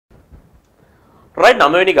right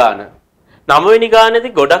 9 වෙනි ගාන. 9 වෙනි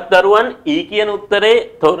ගානේදී ගොඩක් දරුවන් E කියන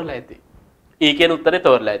උත්තරේ තෝරලා ඇති. E කියන උත්තරේ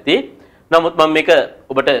තෝරලා ඇති. නමුත් මම මේක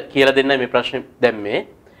ඔබට කියලා දෙන්නයි මේ ප්‍රශ්නේ දැම්මේ.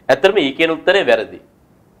 ඇත්තටම E කියන උත්තරේ වැරදි.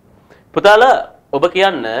 පුතාලා ඔබ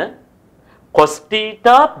කියන්න cos θ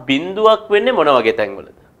බිඳුවක් වෙන්නේ මොන වගේ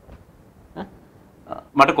තැන්වලද?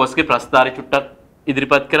 මට cos ගේ ප්‍රස්ථාරය චුට්ටක්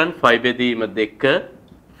ඉදිරිපත් කරන්න 5 බෙදීම 2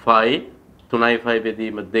 5 3යි 5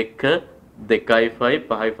 බෙදීම 2 2යි 5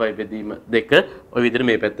 5යි 5 බෙදීම 2 ඔය විදිහට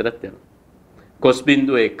මේ පැත්තටත් යනවා. cos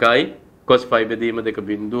බිඳුව 1යි cos 5 බෙදීම 2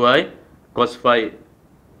 බිඳුවයි cos 5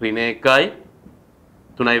 ඍණ 1යි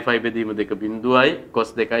 3යි 5 බෙදීම 2 බිඳුවයි cos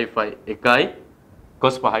 2යි 5 1යි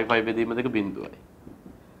cos 5යි 5 බෙදීම 2 බිඳුවයි.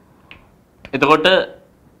 එතකොට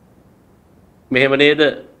මෙහෙම නේද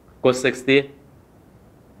cos x තියේ?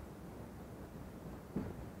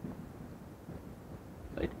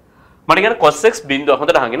 මට කියන cos x බිඳුව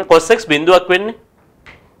හොඳට අහගෙන cos x බිඳුවක් වෙන්නේ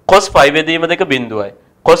cos 5 බෙදීම 2 බිඳුවයි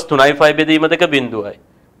cos 3යි 5 බෙදීම 2 බිඳුවයි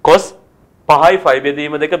cos 5යි 5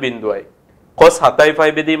 බෙදීම 2 බිඳුවයි cos 7යි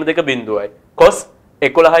 5 බෙදීම 2 බිඳුවයි cos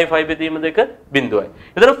 11යි 5 බෙදීම 2 බිඳුවයි.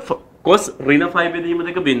 එතන cos ඍණ 5 බෙදීම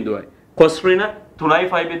 2 බිඳුවයි cos ඍණ 3යි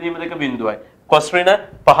 5 බෙදීම 2 බිඳුවයි cos ඍණ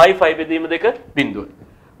 5යි 5 බෙදීම 2 බිඳුවයි.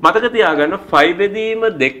 මතක තියාගන්න 5 බෙදීම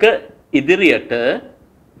 2 ඉදිරියට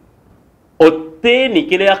ඔත්තේ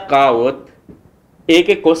නිකිලයක් ආවොත්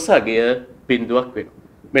ඒකේ cos අගය බිඳුවක් වෙනවා.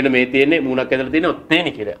 මෙන්න මේ තියෙන්නේ මූණක් ඇතුළේ තියෙන ඔත්තේ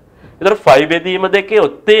නිකිලය. ඒතර 5 බෙදීම 2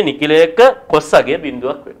 ඔත්තේ නිකිලයක cos අගය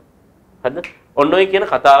බිඳුවක් වෙනවා. හරිද? ඔන්න ඔය කියන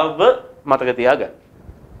කතාව මතක තියාගන්න.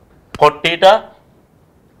 cot θ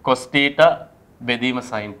cos θ බෙදීම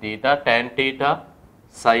sin θ tan θ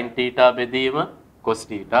sin θ බෙදීම cos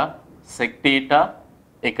θ sec θ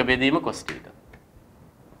එක බෙදීම cos θ.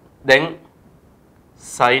 දැන්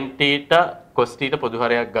sin θ cos θ පොදු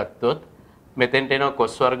හරයක් ගත්තොත් මෙතෙන්ට එනවා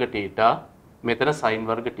cos වර්ග θ මෙතන sin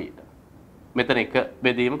වර්ග θ මෙතන එක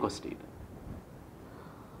බෙදීම cos θ.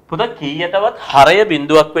 පුතා කීයටවත් හරය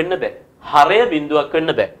බිඳුවක් වෙන්න බෑ. හරය බිඳුවක්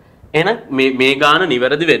වෙන්න බෑ. එහෙනම් මේ ගාන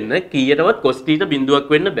නිවැරදි වෙන්න කීයටවත් cos θ බිඳුවක්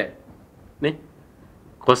වෙන්න බෑ. නේ?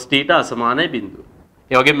 cos θ අසමානයි බිඳුව.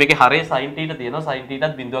 ඒ වගේම මේකේ හරය sin θ තියෙනවා sin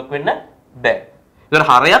θත් බිඳුවක් වෙන්න බෑ. ඒතර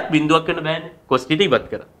හරයක් බිඳුවක් වෙන්න බෑනේ. cos θ ඉවත්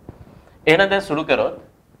කරා. එහෙනම් දැන් සුළු කරොත්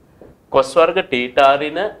cos වර්ග θ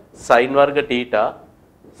ඍණ sin වර්ග θ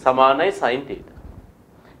සමානයි sin θ.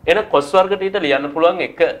 එහෙනම් cos වර්ග θ ලියන්න පුළුවන්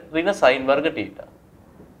 1 ඍණ sin වර්ග θ.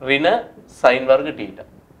 ඍණ sin වර්ග θ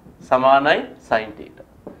සමානයි sin θ.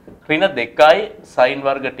 ඍණ 2යි sin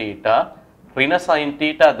වර්ග θ ඍණ sin θ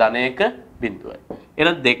ධන 1 බිඳුවයි.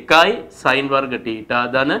 එහෙනම් 2යි sin වර්ග θ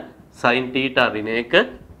ධන sin θ ඍණ 1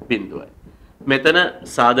 බිඳුවයි. මෙතන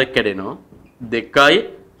සාධක කැඩෙනවා 2යි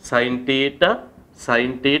sin θ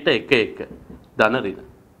sin θ 1 1 ධන ඍණ.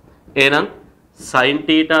 එහෙනම් sin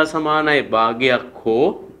θ සමානයි භාගයක් හෝ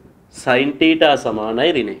sin θ සමානයි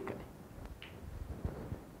ඍණ 1යි.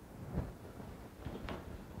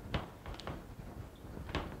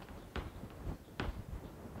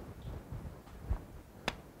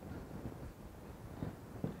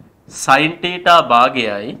 sin θ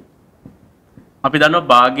භාගයයි අපි දන්නවා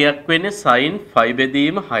භාගයක් වෙන්නේ sin 5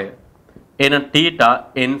 බෙදීම 6. එහෙනම් θ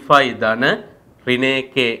n5 ධන ඍණ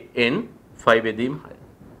 1 n 5 බෙදීම 6.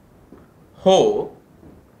 හෝ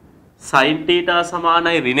sin θ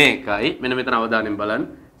සමානයි ඍණ 1යි. මෙන්න මෙතන අවධානයෙන් බලන්න.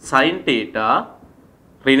 sin θ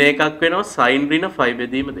ඍණ 1ක් වෙනවා sin ඍණ 5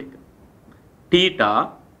 බෙදීම 2. θ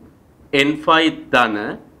n5 ධන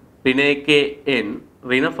ඍණ 1 n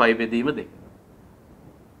ඍණ 5 බෙදීම 2.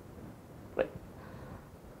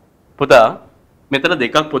 පුතා මෙතන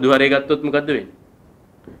දෙකක් පොදු හරය ගත්තොත් මොකද්ද වෙන්නේ?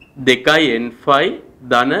 2යි n5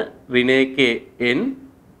 ධන ඍණ 1 n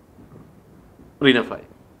ඍණ 5.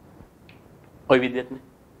 ඔය විදිහටනේ.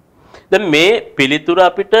 දැන් මේ පිළිතුර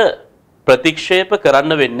අපිට ප්‍රතික්ෂේප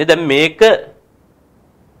කරන්න වෙන්නේ දැන් මේක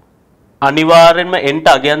අනිවාර්යෙන්ම n ට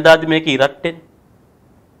අගයන් දාද්දි මේක ඉරට්ටෙනේ.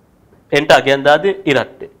 n ට අගයන් දාද්දි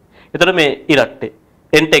ඉරට්ටේ. එතකොට මේ ඉරට්ටේ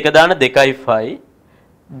n ට 1 දාන 2යි 5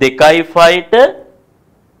 2යි 5 ට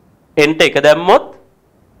n ට 1 දැම්මොත්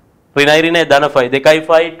ඍණයි ඍණයි ධන 5 2යි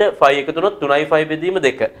 5 ට 5 එකතු වුණොත් 3යි 5 බෙදීම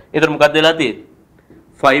 2. ඒතර මොකක්ද වෙලා තියෙන්නේ?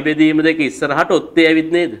 5 බෙදීම 2 ඉස්සරහට ඔත්තේ ඇවිත්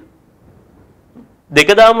නේද?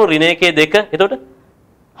 2 දාමු ඍණ 1 2. එතකොට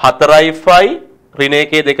 4යි 5 ඍණ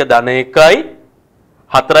 1 2 ධන 1යි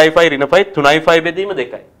 4යි 5 ඍණ 5 3යි 5 බෙදීම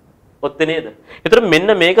 2යි. ඔත්තේ නේද? ඒතර මෙන්න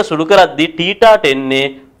මේක සුළු කරද්දී θට එන්නේ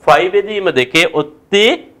 5 බෙදීම 2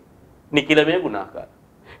 ඔත්තේ නිකිලමේ ගුණාකාරය.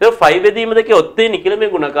 ඒක 5 බෙදීම 2 ඔත්තේ නිකිලමේ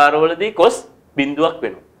ගුණාකාරවලදී cos බිඳුවක්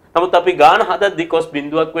වෙනවා. නමුත් අපි ගාන හදද්දී cos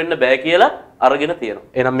බිඳුවක් වෙන්න බෑ කියලා අරගෙන තියෙනවා.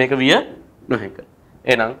 එහෙනම් මේක විය නොහැක.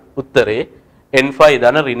 එහෙනම් උත්තරේ n5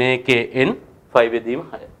 ධන ඍණ 1 n 5 බෙදීම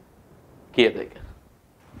 6. කීයද ඒක?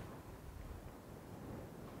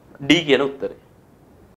 D කියන උත්තරේ.